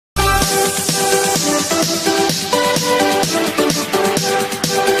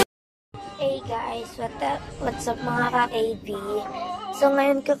Hey guys, what's up mga ka-KB? So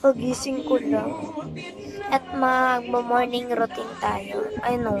ngayon kakagising ko lang at mag-morning routine tayo.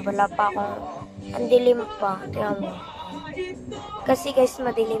 Ay no, wala pa akong, ang dilim pa, tingnan mo. Kasi guys,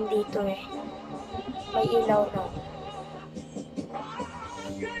 madilim dito eh. May ilaw na.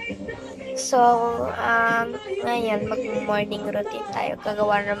 So, ngayon mag-morning routine tayo.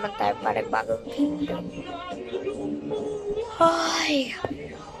 Gagawa naman tayo para bagong video. Ay!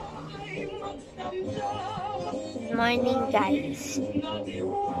 Good morning guys.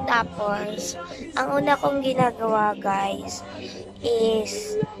 Tapos, ang una kong ginagawa guys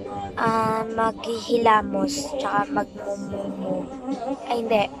is maghihilamos tsaka magmumumu. Ay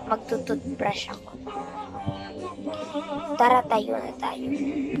hindi, magtututbrush ako. Tara tayo na tayo.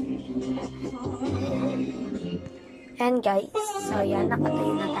 Yan guys. So yan,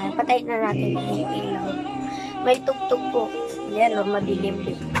 nakatayo na tayo. Patayin na natin yung ilaw. May tugtog po. Yan o, madilim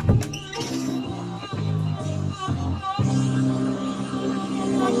din.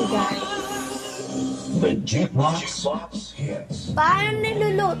 The Jukebox Hits. Paano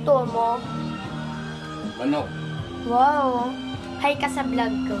niluluto mo? Manok. Wow. Hi ka sa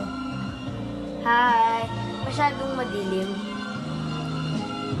vlog ko. Hi. Masyadong madilim.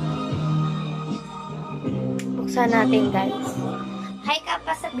 Buksan natin guys. Hi ka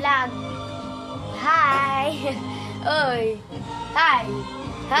pa sa vlog. Hi. Oy. Hi.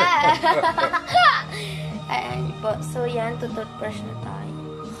 Hi. Ayan po. So yan, tututbrush na tayo.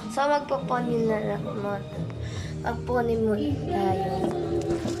 So, magpo-pony na lang mo. Mag-pony muna tayo.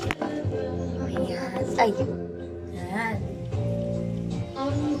 Ayan. Ay. Ayan.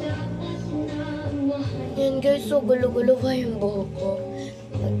 Ayan guys, so gulo-gulo pa yung buhok ko.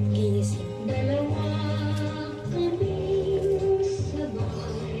 Mag-gising.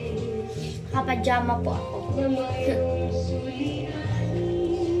 Kapajama po ako.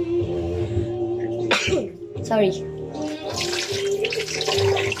 Sorry.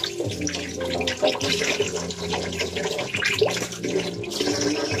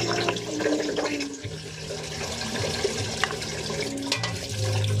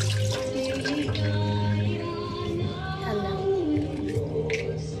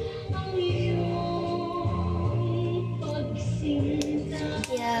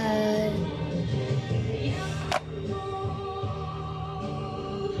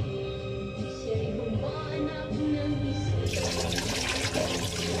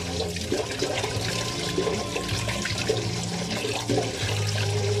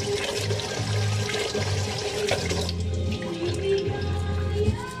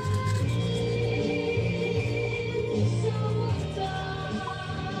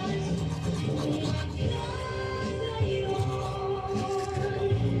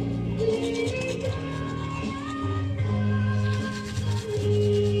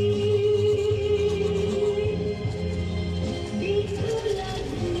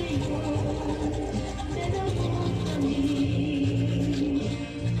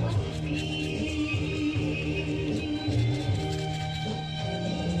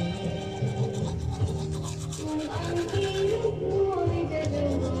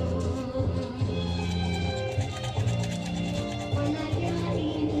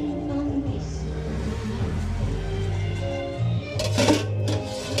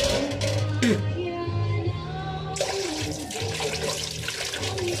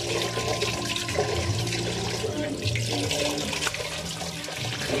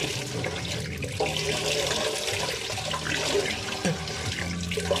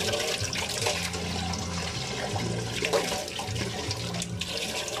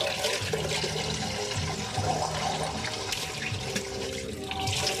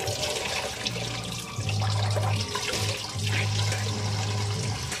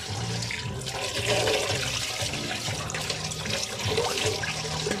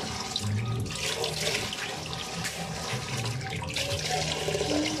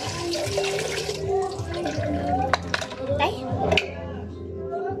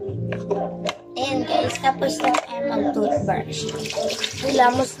 Ayan guys, tapos na tayo mag-toothbrush.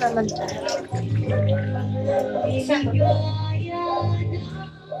 Hilamos naman tayo.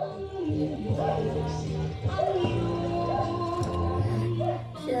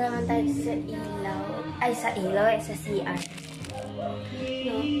 Sila naman tayo sa ilaw. Ay, sa ilaw eh, sa CR.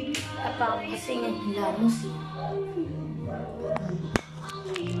 No? Kapag kasi yung hilamos eh.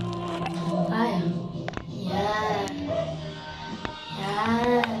 Ay. Yan.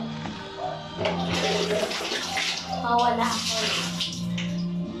 Yan. Mawala ako.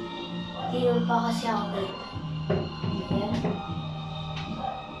 Iyon pa kasi ako dito. Ayan.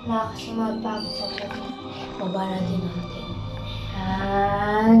 Wala kasi magpapot sa gabi. Baba natin natin.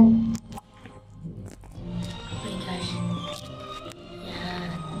 Yan. Oh my gosh. Yan.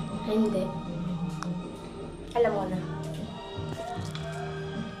 Hindi. Alam mo na.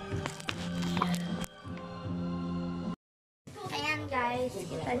 Yan. Ayan guys.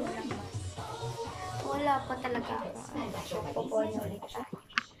 Kita nyo lang. Wala pa talaga ako. Pupol na ulit tayo.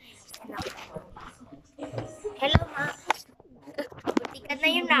 Hello ma. Butikan na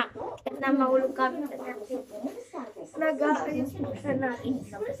yun na. At na mahulog kami sa natin. Nag-aayos mo sa natin.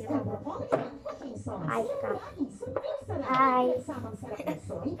 Hi ka. Hi.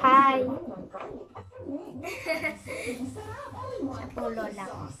 Hi. Sa tulo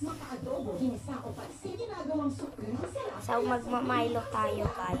lang. So magmamilo tayo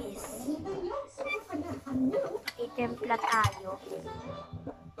guys. Itempla tayo.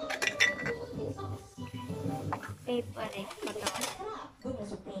 Favorite ko to.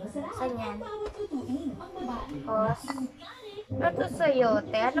 Saan yan? Tapos, ito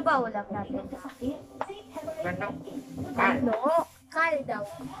sayote. Ano ba ulam natin? Ano? Kal daw.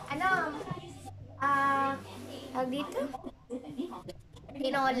 Ano? Dito?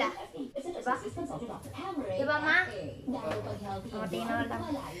 Tinola. Diba? Diba ma? Tinola.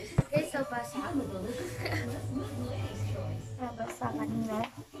 Okay, so basa. Basa kanina.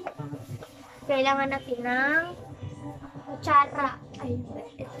 Kailangan natin ng kutsara. Ay,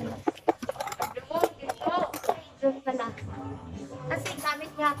 ito na. Doon pala. Kasi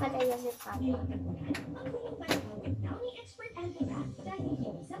gamit nga pala yan yung kami.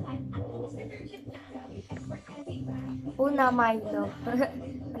 Una, Milo.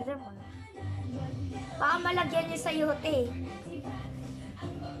 Ano mo? Baka malagyan niya sa yote.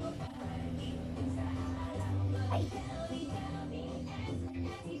 Ay.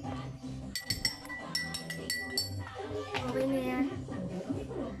 Okay na yan.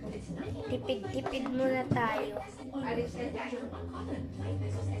 Tipid-tipid muna tayo. Hindi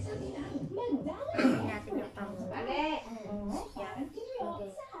natin yung pango. Yan. Okay.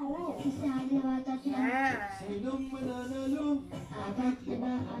 Yan.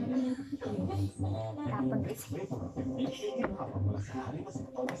 Tapon kasi.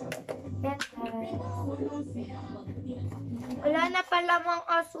 Yan. Wala na pala mga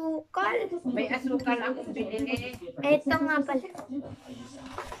asukal. May asukal akong binili. Ito nga pala.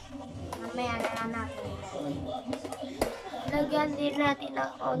 Mamaya na lang natin. Lagyan din natin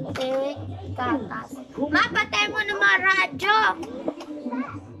ng konti gatas. Ma, patay mo na mga radyo!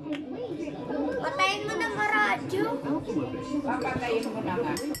 Patayin mo na mga radyo! Papatayin mo na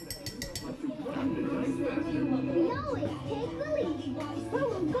nga.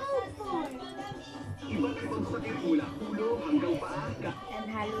 Yan,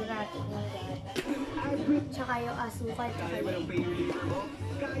 halo natin yung gatas. Tsaka yung asukal, tsaka yung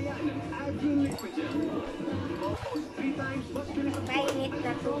mainit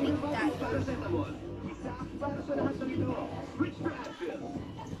na tubig tayo.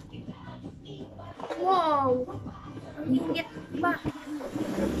 Wow! Ang init pa.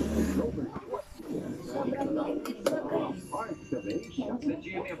 Sobrang init pa guys.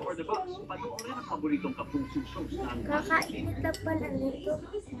 Kakainit na pala nito.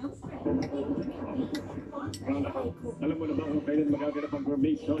 Alam mo na ba kung kailan magaganap ang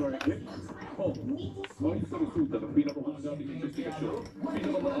gourmet solar eclipse? Ayon sa resulta ng pinakahuling nating investigasyon,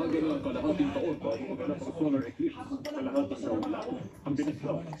 pinakamaaga na ang kalahating taon bago maganap ang solar eclipse. Kalahati sa wala. Ang bilis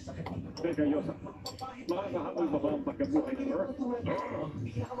daw. Teka, Yosa, makakahabol ba ba ang pagkabuhay ng Earth?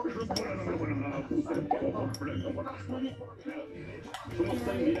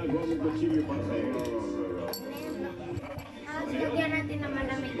 Kumusta yung ginagawa mong kutsilyo para sa iyo? Lagyan natin ng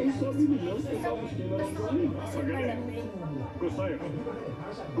malamig. Gusto malamig. Kusaya,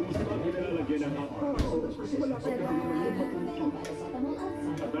 kumusta ang kinilalagyan ng hot? Wala ka ba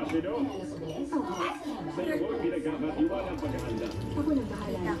at Asido, sa iyo ay pinagkakatiwala ang paghahanda. Ako nang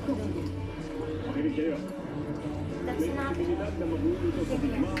bahala. Makinig kayo. May posibilidad na magluluto sa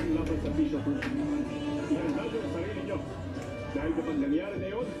digmaan laban sa bisyo puso. Ihanda nyo ang sarili nyo. Dahil kapag nangyari na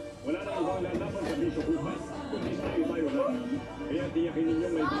yun, wala na ibang lalaban sa bisyo bukas, kundi tayo lang. Kaya tiyakin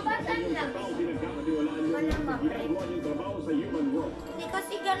ninyong may batasan yung sa taong pinagkakatiwalaan nyo na ginagawa niyong trabaho sa human world. Hindi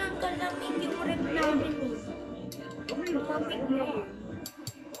kasi ganun kalamig yung rep namin. Kapit na yun.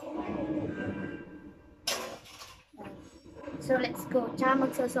 So let's go. Tsaka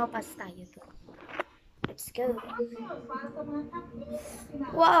magsosopas tayo to. Let's go.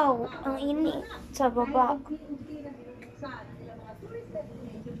 Wow! Ang init sa baba.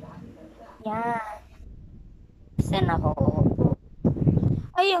 Yan. Saan ako uupo?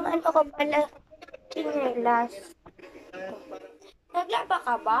 Ay, yung ano ko pala. Chinelas. Naglaba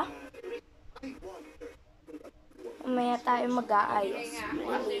ka ba? Mamaya tayo mag-aayos.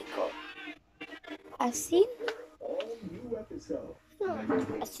 Liliko. Asin?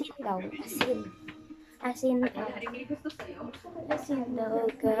 Asin daw. Asin. Asin daw. Asin daw,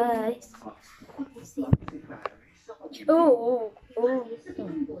 guys. Asin. Oo.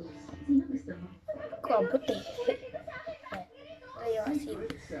 Kabot eh. Ito yung asin.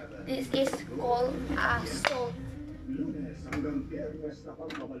 This is called salt.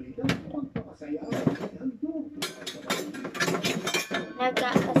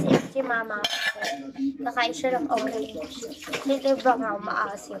 Nag-aasim si mama. Nakain siya ng orange. Hindi ba nga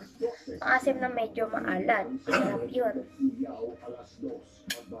maasim? Maasim na medyo maalat. Sarap yun.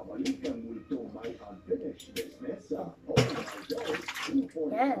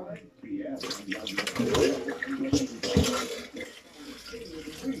 Yan.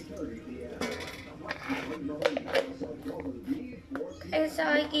 Eh, sa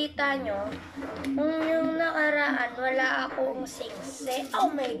nakikita nyo, yung nakaraan, wala akong singse. Oh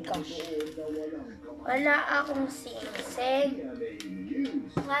my gosh. Wala akong singse.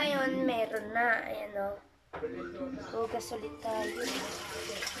 Ngayon, meron na. Ayan o. Hugas ulit tayo.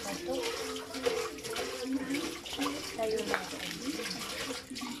 Ito. Tayo natin.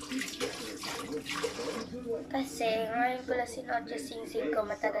 Kasi, ngayon ko lang sinodya sing-sing ko.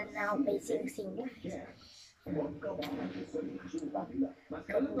 Matagal na ako may sing-sing.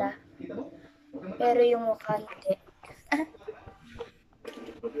 Ganda. Pero yung mukha hindi.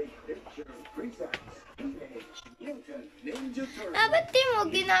 Ba't di mo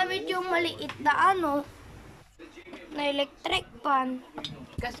ginamit yung maliit na na electric fan?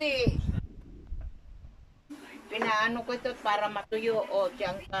 Kasi, pinaano ko ito para matuyo o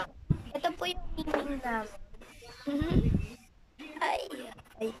tiyang ka. Ito po yung meaning namin.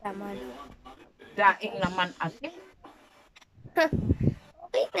 Ay, tama na. Daing naman asin.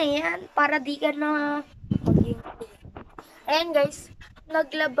 Okay na yan. Para di ka na maging... Ayan guys,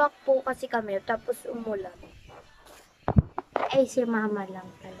 naglabak po kasi kami tapos umulan. Ay, si mama lang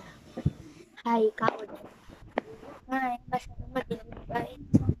pala. Hi, kaon. Hi, masyadong madilim guys.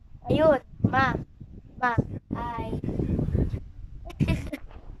 Ayun, ma. Hi.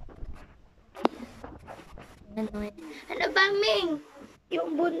 Ano ba, Ming?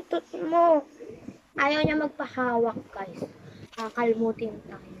 Yung buntot mo. Ayaw niya magpahawak, guys. Kakalmutin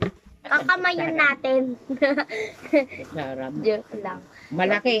tayo. Kakamayin natin. Sarap. Joke lang.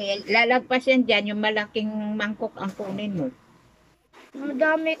 Malaki, lalagpas yan dyan, yung malaking mangkok ang kunin mo.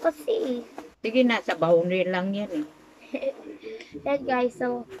 Madami kasi. Sige na, sa bahuni lang yan eh. Yan guys,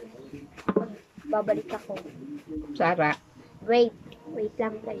 so babalik ako. Sara. Wait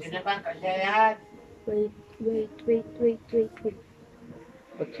lang guys. Wait.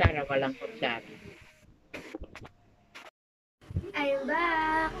 Kutsara, walang kutsara. I'm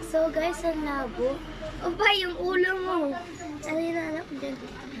back. So guys, ang labo. O ba, yung ulo mo. Ano yung anak dyan?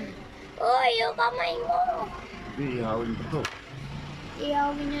 Oy, yung kamay mo. Ihawin ko to.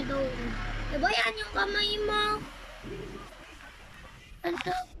 Iyawin niya daw. Diba yan yung kamay mo?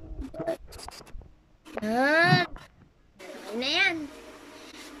 Ano? Yan. Ano na yan?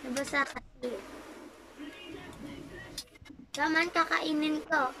 Nabasa kasi. Saman kakainin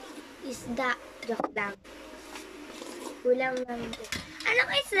ko. Isda. Joke lang. Kulang lang ito.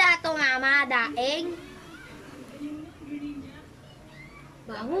 Anong isda to, mama? Daing?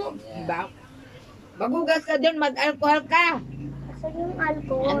 Baho. Magugas ka dun, mag-alcohol ka. Asan yung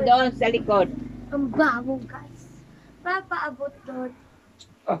alcohol? Andun sa likod. Ang baho, guys. Papaabot doon.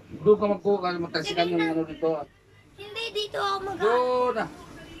 Ah, doon ka magkuha. Matasikan yung ano dito. Hindi, dito ako Doon na.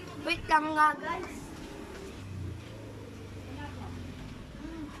 Wait lang nga, guys.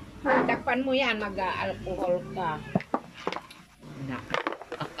 Takpan mo yan, mag-alcohol ka.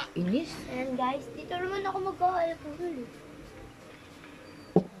 Nakakainis. Ayan, guys. Dito naman ako mag-alcohol.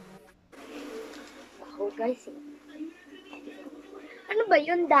 Baho, guys. Ano ba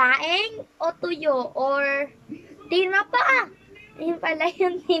yun? Daeng? O tuyo? Or tinapa? Yun pala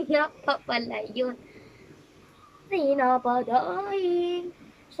yun. Tinapa pala yun. Tinapa daing.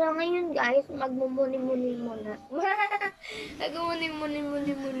 So, ngayon guys, magmumuni-muni muna. Magmumuni-muni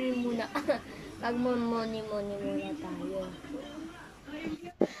muna. Magmumuni-muni muna tayo.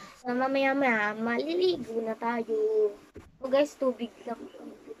 So, mamaya-maya, maliligo na tayo. So, guys, tubig lang.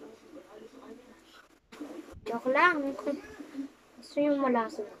 Joke lang. Gusto yung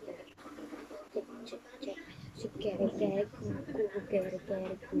malasa. Check. Kere.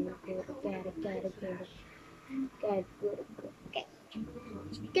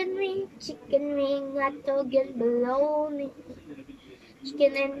 Chicken wing, hotdog and bologna.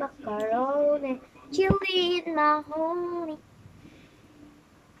 Chicken and macaroni. Chili and mahoney.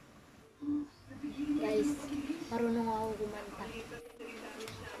 guys. Marunong ako kumanta.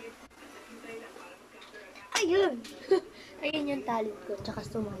 Ayun! Ayun yung talent ko, tsaka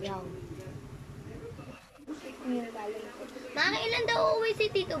sumayaw. Ayun yung talent ko. Kailan daw uuwi si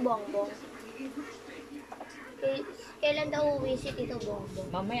Tito Bongbong? Kailan daw uuwi si Tito Bongbong?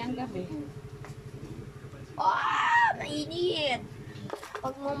 Mamayang gabi. Mainit!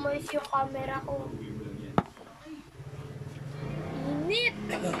 Pag mamoist yung camera ko. Init!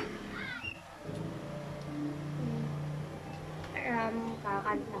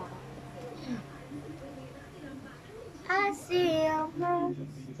 Kakanta ko. I see your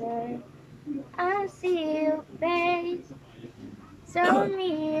monster, I see your face. Show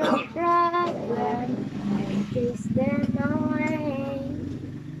me your problem, chase them away.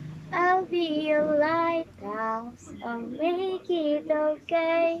 I'll be your lighthouse, I'll make it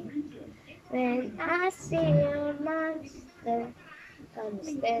okay. When I see your monster, I'm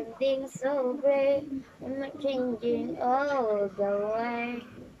standing so brave, I'm not changing all the way.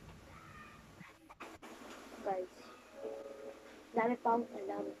 Guys, dami pa akong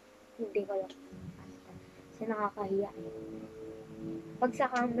alam. Hindi ko lang kanta. Kasi nakakahiya. Pag sa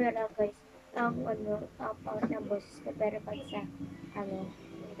camera, guys, ang pangit ng boses ko. Pero pag sa,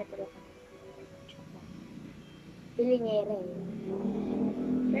 hindi katulog ako. Pilingere.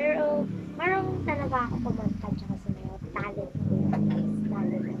 Pero, parang talaga ako kumanta tsaka sumayaw. Talent ko.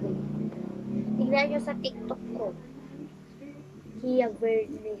 Talent ko. Tignan nyo sa TikTok ko. Kia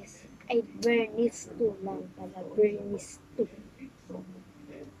Bernice. Ay, Bernice 2 lang pala. Bernice 2.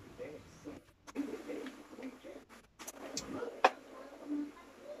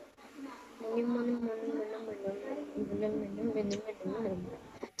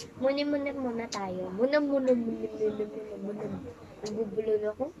 Muna tayo. Muna. Nagbubulol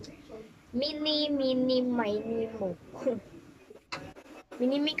ako. Mini mo.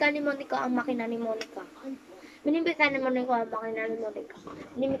 Minimika ni Monica ang makina ni Monica. Minimika ni Monica ang makina ni Monica.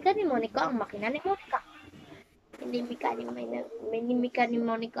 Minimika ni Monica ang makina ni Monica. Minimika ni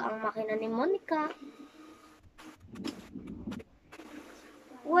Monica ang makina ni Monica.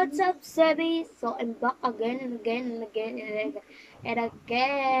 What's up, Sebi? So, I'm back again and again and again and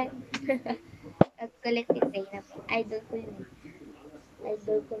again. Ang kulit ni Zainab. Idol ko yun.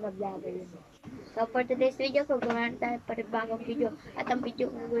 Idol ko na vlogger yun. So, for today's video, gagawin tayo pa rin bagong video. At ang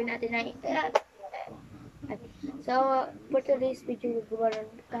video gagawin natin ay... So, for today's video, gagawin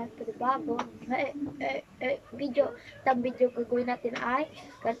tayo pa rin bagong video. At ang video gagawin natin ay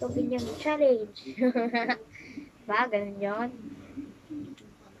katungin yung challenge. Ba, ganun yun.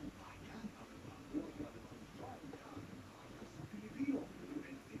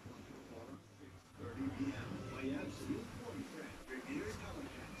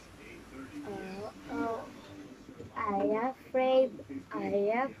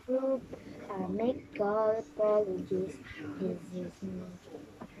 I approve, I make all apologies. This is me.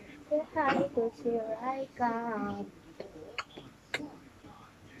 The high goes here I come.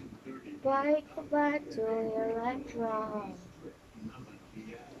 Why go back to your right wrong?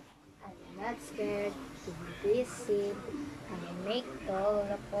 I'm not scared to be seen. I make all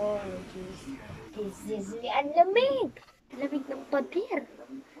apologies. This is me. Ang lamig! Lamig ng pader.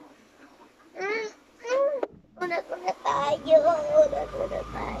 Una tayo.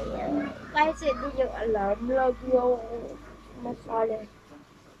 Kahit hindi nyo alam, lagi yung masali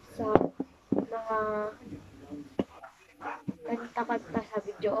sa mga kanta-kanta sa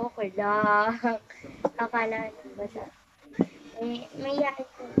video. Okay lang. Kakala nyo ba sa... May yakin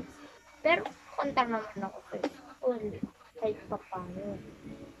ko. Pero kanta naman ako faithful. Kahit pa paano.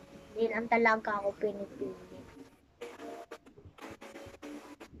 Hindi lang talaga ako pinipili.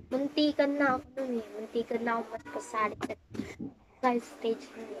 Muntikan na ako nun eh. Muntikan na ako magpasalit sa stage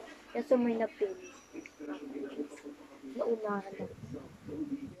nun eh. Kasi may napili. Naunahan lang.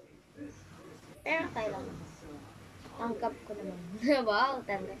 Pero kailan. Tanggap ko naman. Wow,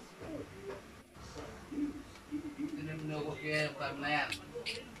 tanggap.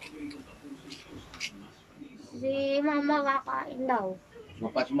 Si mama kakain daw.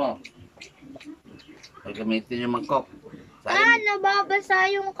 Bukas mo. Pag gamitin yung mangkok. Nababasa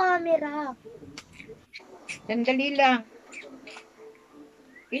yung camera. Sandali lang.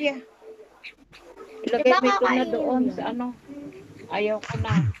 Iya. Ilagay Diba mo ito na kakainin doon yun? sa ano. Ayaw ko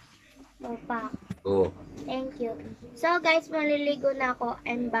na. Opa. Oo. Thank you. So guys, maliligo na ako.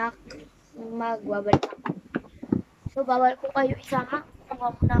 I'm back. Magbabalik ako. So bawal ko kayo isama. Kuha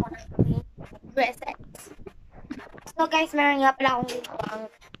muna ako ng dresses. So guys, meron nga pala akong ginawang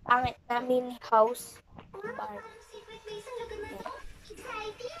pangit na mini house.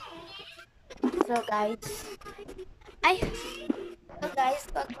 So guys,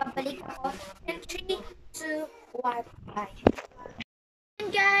 pagbabalik ako in 3, Bye.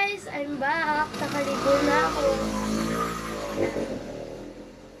 And guys, I'm back. Nakaligo na ako.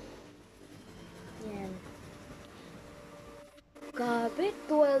 Yan. Grabe,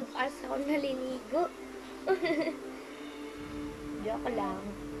 12 hours ako naliligo. Joke lang.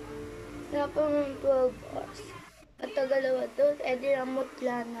 Dapat ng 12 hours. At tagalawa doon, di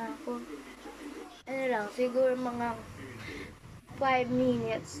namutla na ako. Ano lang, siguro mga 5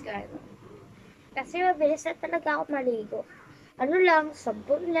 minutes gano'n. Kasi mabilis na talaga ako maligo. Ano lang,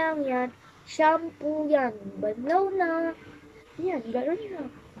 sabon lang yan. Shampoo yan. Banlaw na. Yan, gano'n lang.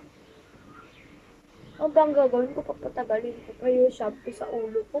 Ang bang gagawin ko, papatagalin ko pa yung shampoo sa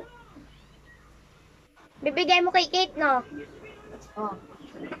ulo ko. Bibigay mo kay Kate, no? Oh.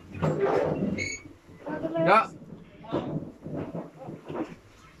 Ya.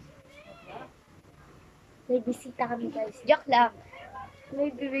 May bisita kami guys. Joke lang.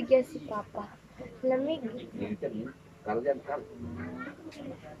 May bibigyan si Papa. Lamig. Kalian kan.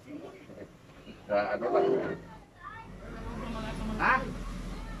 Ano ba? Ha?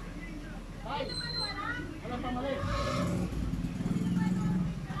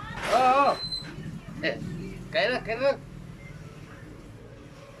 Oh. Kaya na.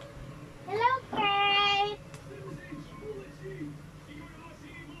 Hello, Kate!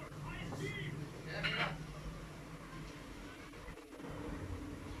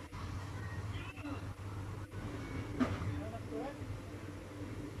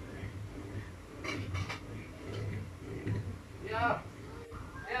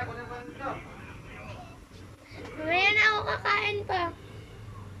 Mamaya na ako kakain pa.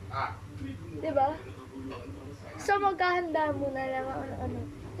 Diba? So, maghahanda muna lang ako ng ano.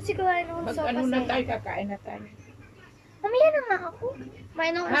 Kasi kumain ako ng sopas. Mag-ano na tayo, kakain na tayo. Mamaya na nga ako.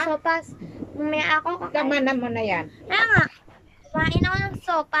 Kumain ako ng sopas. Mamaya ako kakain. Kamanan mo na yan. Kaya nga. Kumain ako ng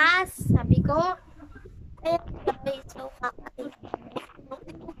sopas. Sabi ko. Kaya sabay so kakain.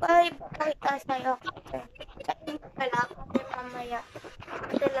 Hindi ko pa ipakita sa'yo. Kain ko pala kasi mamaya.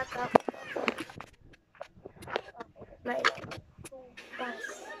 Talaga ako. May sopas.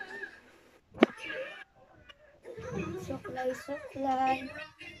 Suklay.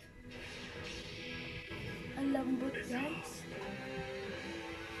 Ang lambot, guys.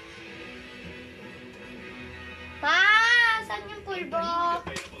 Pa! Saan yung pulbo?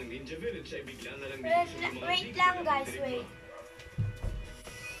 Wait lang, guys. Wait.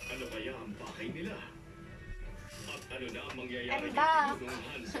 Ano kaya ang pakay nila? At ano na ang mangyayari I'm back. ng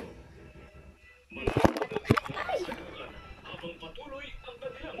Hanzo? Malapit habang patuloy ang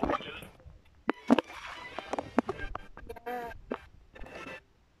kanilang paglalaan.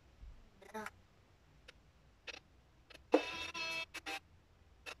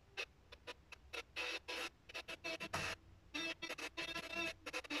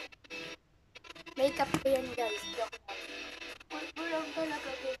 Makeup ko yan, guys. Joke lang. Pulbo lang talaga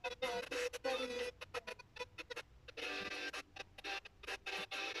ginagawa.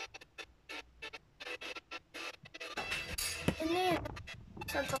 Ano yun?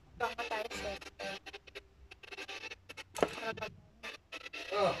 Sasok lang ka tayo, sir.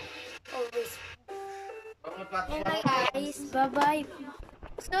 Oh. Always. Pangapat. Okay guys, bye-bye.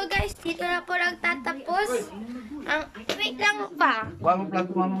 So guys, dito na po nagtatapos. Wait lang pa. Kuha mo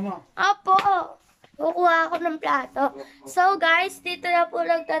plato mama mo. Opo. Kukuha ako ng plato. So guys, dito na po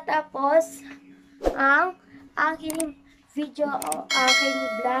nagtatapos ang aking video o aking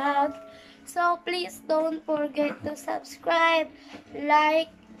vlog. So please don't forget to subscribe,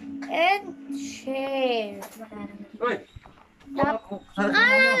 like, and share. Uy.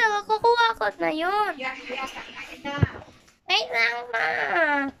 Kukuha ko na yun. Yan, kakain na. Wait lang, ma.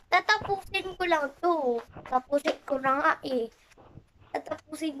 Tatapusin ko lang to. Tapusin ko na nga eh.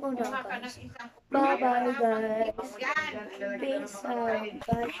 Tatapusin ko na. Kuha ka Guys. ng isang Bye-bye, guys. Yan. Peace out.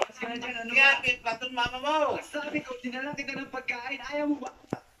 Bye. Yan, plato mama mo. Sabi ko, dinalang kita ng pagkain. Ayaw mo ba?